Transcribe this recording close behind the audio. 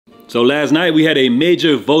So last night we had a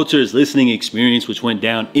major Vultures listening experience which went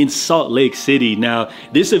down in Salt Lake City. Now,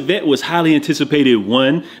 this event was highly anticipated,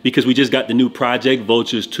 one, because we just got the new project,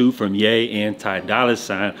 Vultures 2 from Ye and Ty Dolla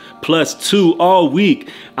 $ign. Plus two, all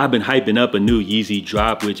week, I've been hyping up a new Yeezy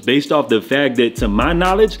drop, which based off the fact that, to my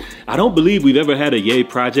knowledge, I don't believe we've ever had a Ye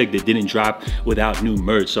project that didn't drop without new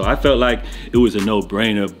merch. So I felt like it was a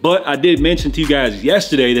no-brainer. But I did mention to you guys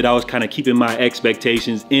yesterday that I was kind of keeping my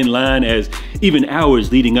expectations in line, as even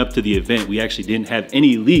hours leading up to the event, we actually didn't have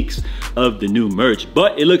any leaks of the new merch.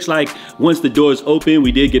 But it looks like once the doors open,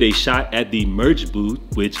 we did get a shot at the merch booth,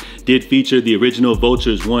 which did feature the original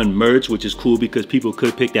Vultures 1 merch, which is cool because people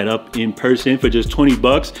could pick that up in person for just 20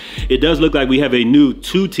 bucks. It does look like we have a new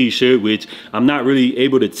 2 t-shirt, which I'm not really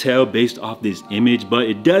able to tell based off this image, but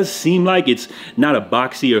it does seem like it's not a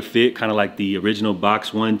boxier fit, kind of like the original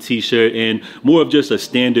Box 1 t-shirt, and more of just a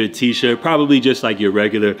standard t-shirt, probably just like your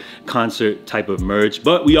regular concert type of merch.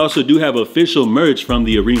 But we also do have official merch from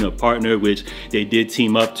the arena partner, which they did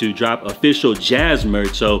team up to drop official jazz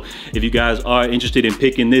merch. So if you guys are interested in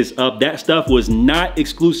picking this up, that stuff was not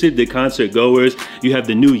exclusive to concert goers. You have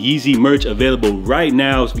the new Yeezy merch available right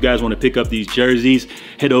now. So if you guys want to pick up these jerseys,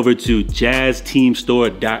 head over to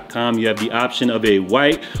jazzteamstore.com. You have the option of a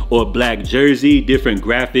white or black jersey, different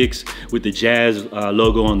graphics with the Jazz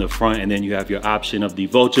logo on the front, and then you have your option of the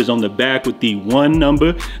Vultures on the back with the 1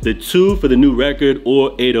 number, the 2 for the new record,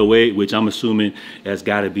 or 808, which I'm assuming has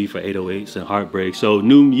got to be for 808s and Heartbreak. So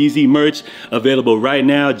new Yeezy merch available right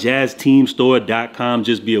now, jazzteamstore.com.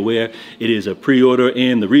 Just be aware it is a pre-order,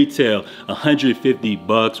 and the retail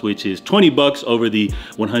 $150, which is 20 bucks over the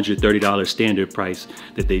 $130 standard price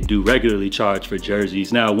that they do regularly charge for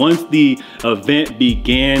jerseys. Now, once the event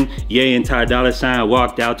began, Ye and Ty Dolla $ign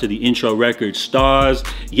walked out to the intro record stars.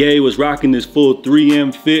 Ye was rocking this full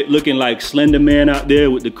 3M fit, looking like Slender Man out there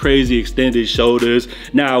with the crazy extended shoulders.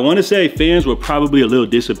 Now, I want to say fans were probably a little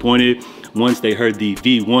disappointed once they heard the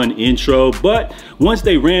V1 intro, but once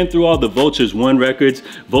they ran through all the Vultures 1 records,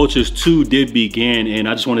 Vultures 2 did begin, and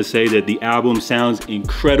I just want to say that the album sounds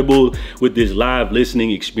incredible with this live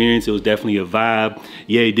listening experience. It was definitely a vibe.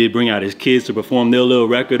 Ye did bring out his kids to perform their little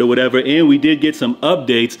record or whatever, and we did get some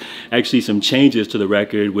updates, actually some changes to the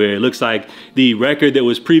record, where it looks like the record that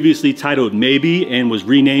was previously titled Maybe and was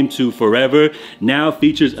renamed to Forever now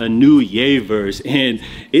features a new Ye verse, and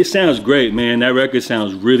it sounds great, man. That record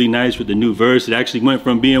sounds really nice with the new verse. It actually went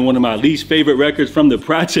from being one of my least favorite records from the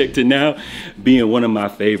project to now being one of my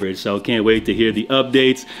favorites. So can't wait to hear the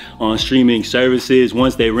updates on streaming services.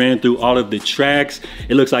 Once they ran through all of the tracks,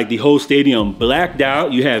 it looks like the whole stadium blacked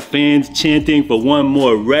out. You have fans chanting for one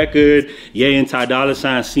more record. Ye and Ty Dolla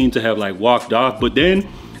 $ign seem to have like walked off, but then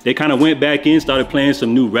they kind of went back in, started playing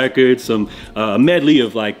some new records, some medley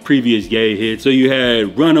of like previous Ye hits. So you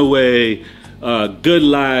had Runaway, Good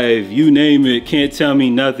Life, you name it, Can't Tell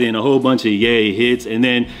Me Nothing, a whole bunch of Ye hits. And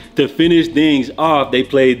then to finish things off, they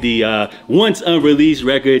played the once unreleased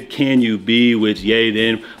record, Can You Be, which Ye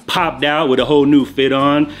then popped out with a whole new fit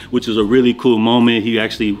on, which was a really cool moment. He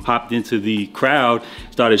actually hopped into the crowd,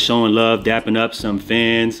 started showing love, dapping up some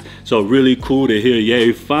fans. So really cool to hear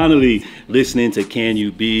Ye finally listening to Can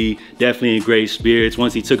You Be. Definitely in great spirits.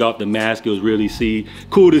 Once he took off the mask, it was really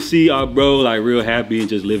cool to see our bro like real happy and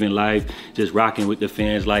just living life, just rocking with the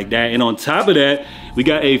fans like that. And on top of that, we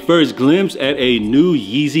got a first glimpse at a new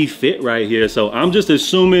Yeezy fit right here. So I'm just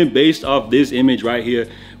assuming based off this image right here,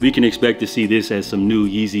 we can expect to see this as some new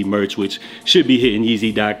Yeezy merch, which should be hitting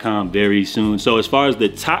Yeezy.com very soon. So as far as the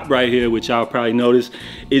top right here, which y'all probably noticed,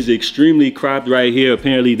 is extremely cropped right here.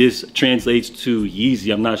 Apparently this translates to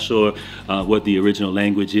Yeezy. I'm not sure what the original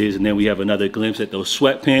language is. And then we have another glimpse at those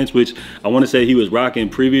sweatpants, which I want to say he was rocking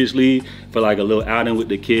previously for like a little outing with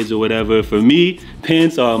the kids or whatever. For me,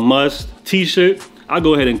 pants are a must. T-shirt, I'll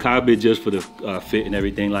go ahead and cop it just for the fit and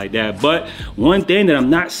everything like that. But one thing that I'm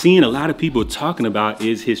not seeing a lot of people talking about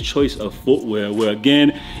is his choice of footwear, where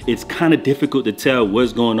again, it's kind of difficult to tell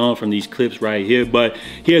what's going on from these clips right here, but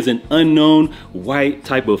he has an unknown white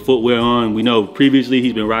type of footwear on. We know previously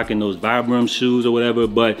he's been rocking those Vibram shoes or whatever,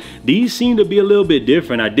 but these seem to be a little bit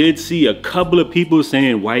different. I did see a couple of people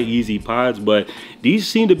saying white Yeezy pods, but these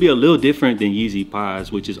seem to be a little different than Yeezy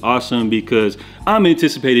pods, which is awesome because I'm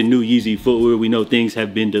anticipating new Yeezy footwear. We know things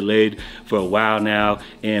have been delayed for a while now,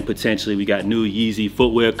 and potentially we got new Yeezy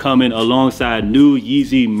footwear coming alongside new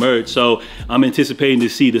Yeezy merch. So I'm anticipating to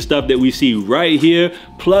see the stuff that we see right here,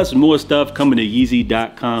 plus more stuff coming to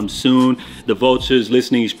Yeezy.com soon. The Vultures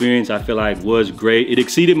listening experience, I feel like, was great. It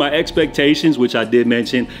exceeded my expectations, which I did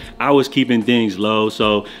mention. I was keeping things low.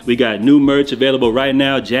 So we got new merch available right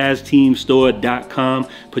now, jazzteamstore.com. YEEZY.com.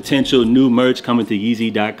 Potential new merch coming to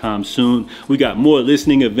YEEZY.com soon. We got more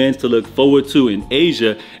listening events to look forward to in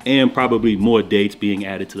Asia, and probably more dates being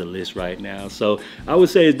added to the list right now. So I would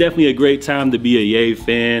say it's definitely a great time to be a Ye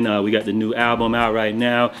fan. We got the new album out right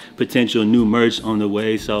now, potential new merch on the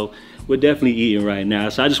way. So we're definitely eating right now.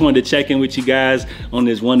 So I just wanted to check in with you guys on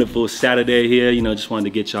this wonderful Saturday here. You know, just wanted to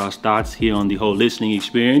get y'all's thoughts here on the whole listening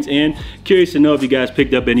experience, and curious to know if you guys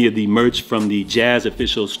picked up any of the merch from the Jazz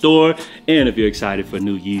official store, and if you're excited for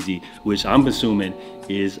new Yeezy, which I'm assuming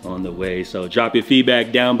is on the way. So drop your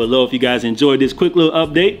feedback down below. If you guys enjoyed this quick little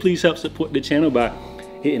update, please help support the channel by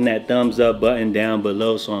hitting that thumbs up button down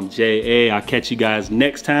below. So I'm J.A. I'll catch you guys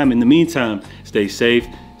next time. In the meantime, stay safe,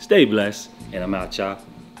 stay blessed, and I'm out, y'all.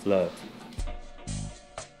 Love.